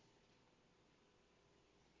need.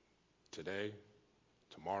 today,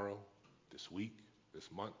 tomorrow, this week, this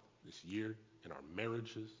month, this year, in our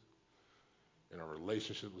marriages, in our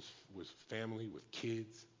relationship with family, with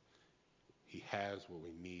kids. He has what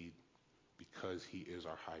we need because he is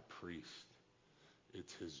our high priest.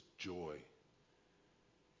 It's his joy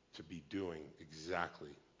to be doing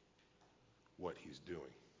exactly what he's doing.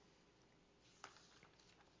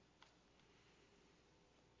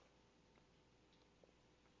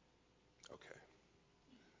 Okay,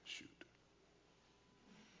 shoot.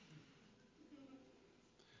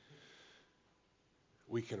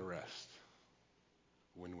 We can rest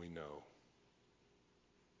when we know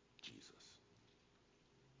Jesus.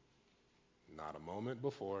 Not a moment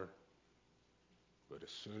before, but as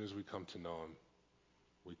soon as we come to know him,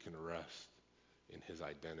 we can rest in his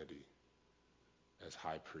identity as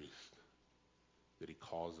high priest, that he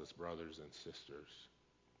calls us brothers and sisters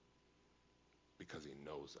because he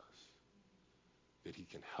knows us, that he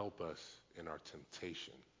can help us in our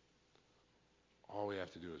temptation. All we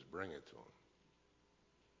have to do is bring it to him.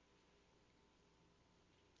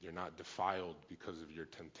 You're not defiled because of your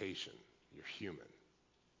temptation. You're human.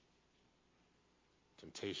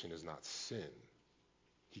 Temptation is not sin.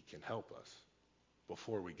 He can help us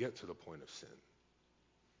before we get to the point of sin.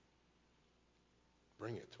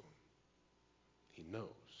 Bring it to him. He knows.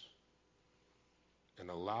 And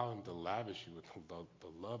allow him to lavish you with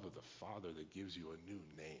the love of the Father that gives you a new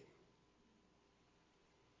name.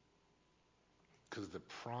 Because the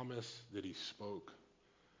promise that he spoke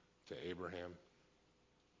to Abraham,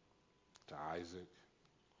 to Isaac,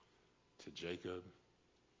 to Jacob,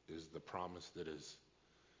 is the promise that is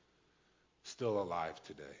still alive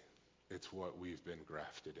today. It's what we've been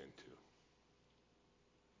grafted into.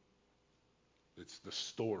 It's the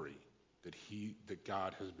story that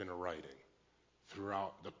God has been writing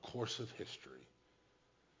throughout the course of history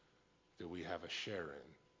that we have a share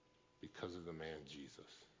in because of the man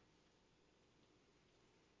Jesus.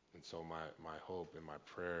 And so my hope and my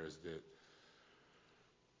prayer is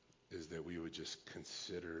that we would just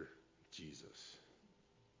consider Jesus.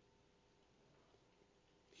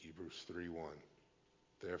 Hebrews 3:1.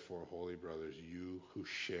 Therefore, holy brothers, you who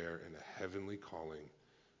share in a heavenly calling,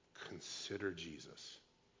 consider Jesus,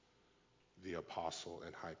 the apostle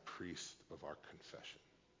and high priest of our confession.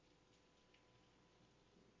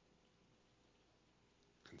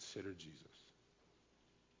 Consider Jesus.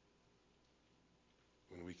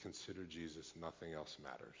 When we consider Jesus, nothing else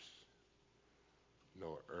matters.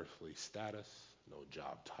 No earthly status, no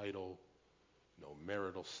job title, no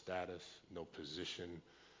marital status, no position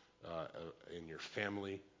in your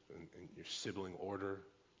family, in your sibling order.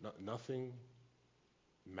 Nothing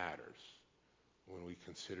matters when we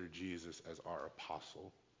consider Jesus as our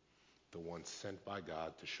apostle, the one sent by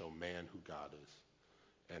God to show man who God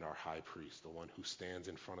is, and our high priest, the one who stands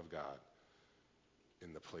in front of God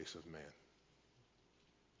in the place of man.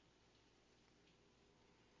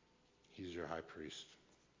 He's your high priest.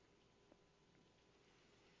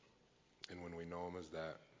 And when we know him as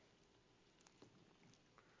that,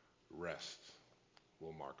 rest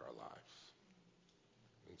will mark our lives.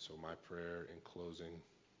 And so my prayer in closing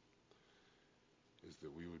is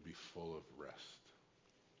that we would be full of rest.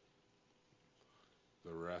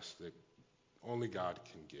 The rest that only God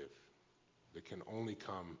can give, that can only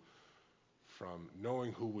come from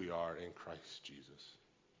knowing who we are in Christ Jesus.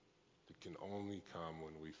 That can only come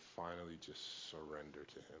when we finally just surrender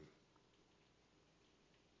to him.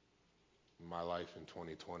 In my life in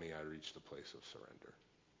 2020, I reached a place of surrender.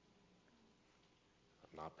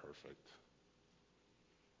 I'm not perfect.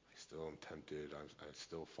 I still am tempted. I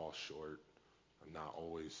still fall short. I'm not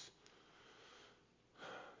always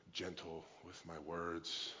gentle with my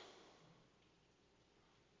words.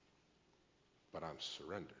 But I'm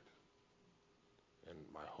surrendered. And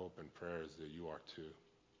my hope and prayer is that you are too.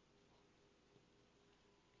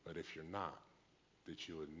 But if you're not, that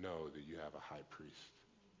you would know that you have a high priest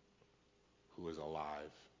who is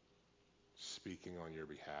alive, speaking on your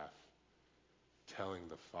behalf, telling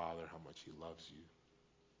the Father how much he loves you,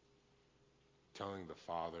 telling the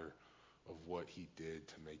Father of what he did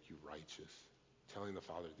to make you righteous, telling the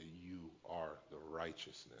Father that you are the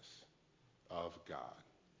righteousness of God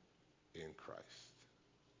in Christ.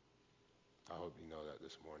 I hope you know that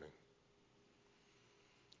this morning.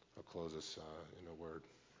 I'll close us in a word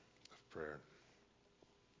of prayer.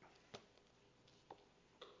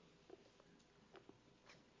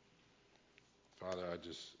 Father, I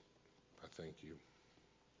thank you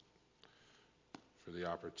for the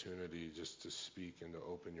opportunity just to speak and to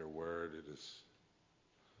open your word.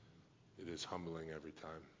 It is humbling every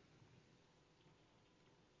time.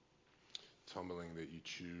 It's humbling that you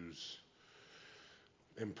choose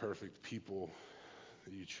imperfect people,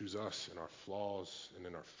 that you choose us in our flaws and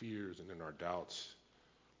in our fears and in our doubts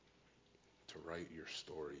to write your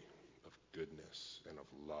story of goodness and of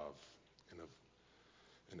love and of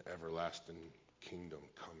an everlasting kingdom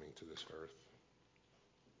coming to this earth.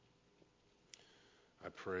 I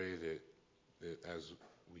pray that as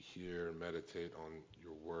we hear and meditate on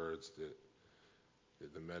your words, that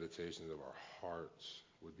the meditations of our hearts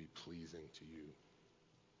would be pleasing to you.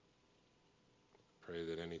 Pray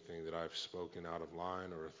that anything that I've spoken out of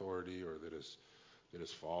line or authority or that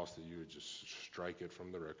is false, that you would just strike it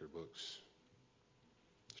from the record books.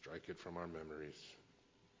 Strike it from our memories.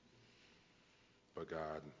 But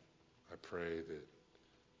God, I pray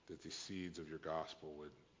that the seeds of your gospel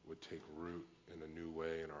would take root in a new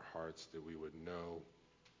way in our hearts, that we would know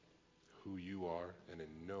who you are, and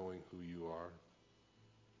in knowing who you are,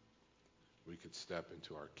 we could step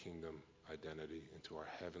into our kingdom identity, into our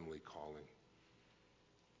heavenly calling,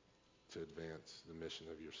 to advance the mission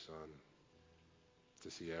of your Son,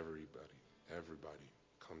 to see everybody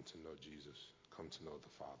come to know Jesus, come to know the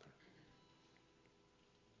Father.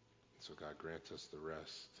 So God, grant us the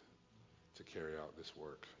rest to carry out this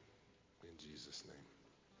work. In Jesus' name,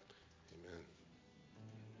 amen.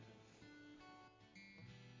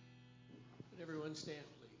 Would everyone stand,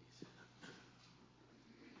 please?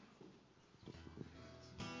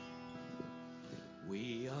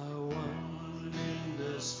 We are one in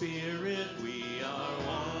the Spirit, we are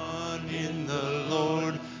one in the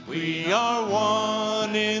Lord. We are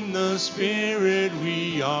one in the Spirit,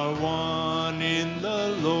 we are one in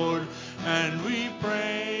the Lord. And we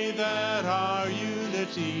pray that our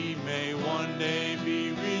unity may one day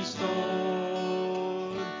be restored.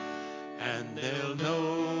 And they'll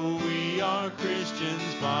know we are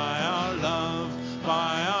Christians by our love,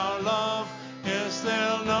 by our love. Yes,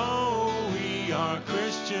 they'll know we are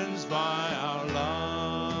Christians by our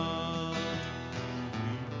love.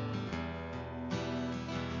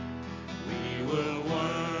 We will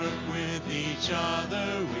work with each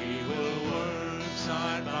other. We will work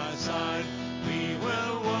side by side. We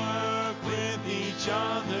will work with each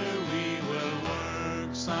other. We will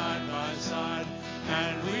work side by side.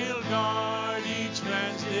 And we'll guard each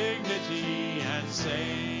man's dignity and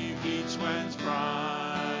save each man's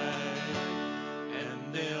pride.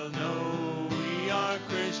 And they'll know we are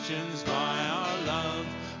Christians by our love,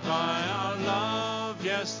 by our love.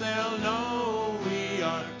 Yes, they'll know we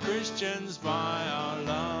are Christians by our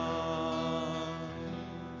love.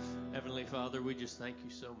 Heavenly Father, we just thank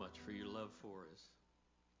you so much for your love for us.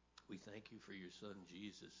 We thank you for your Son,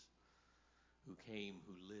 Jesus, who came,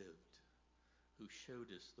 who lived, who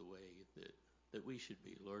showed us the way that we should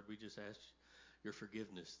be. Lord, we just ask your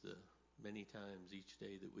forgiveness the many times each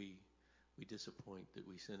day that we disappoint, that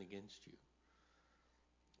we sin against you.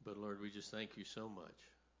 But Lord, we just thank you so much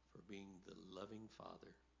for being the loving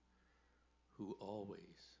Father who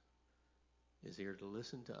always is here to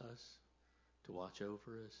listen to us, to watch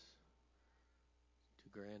over us, to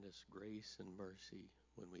grant us grace and mercy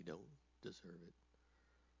when we don't deserve it.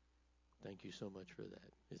 Thank you so much for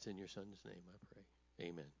that. It's in your Son's name I pray.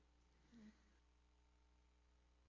 Amen.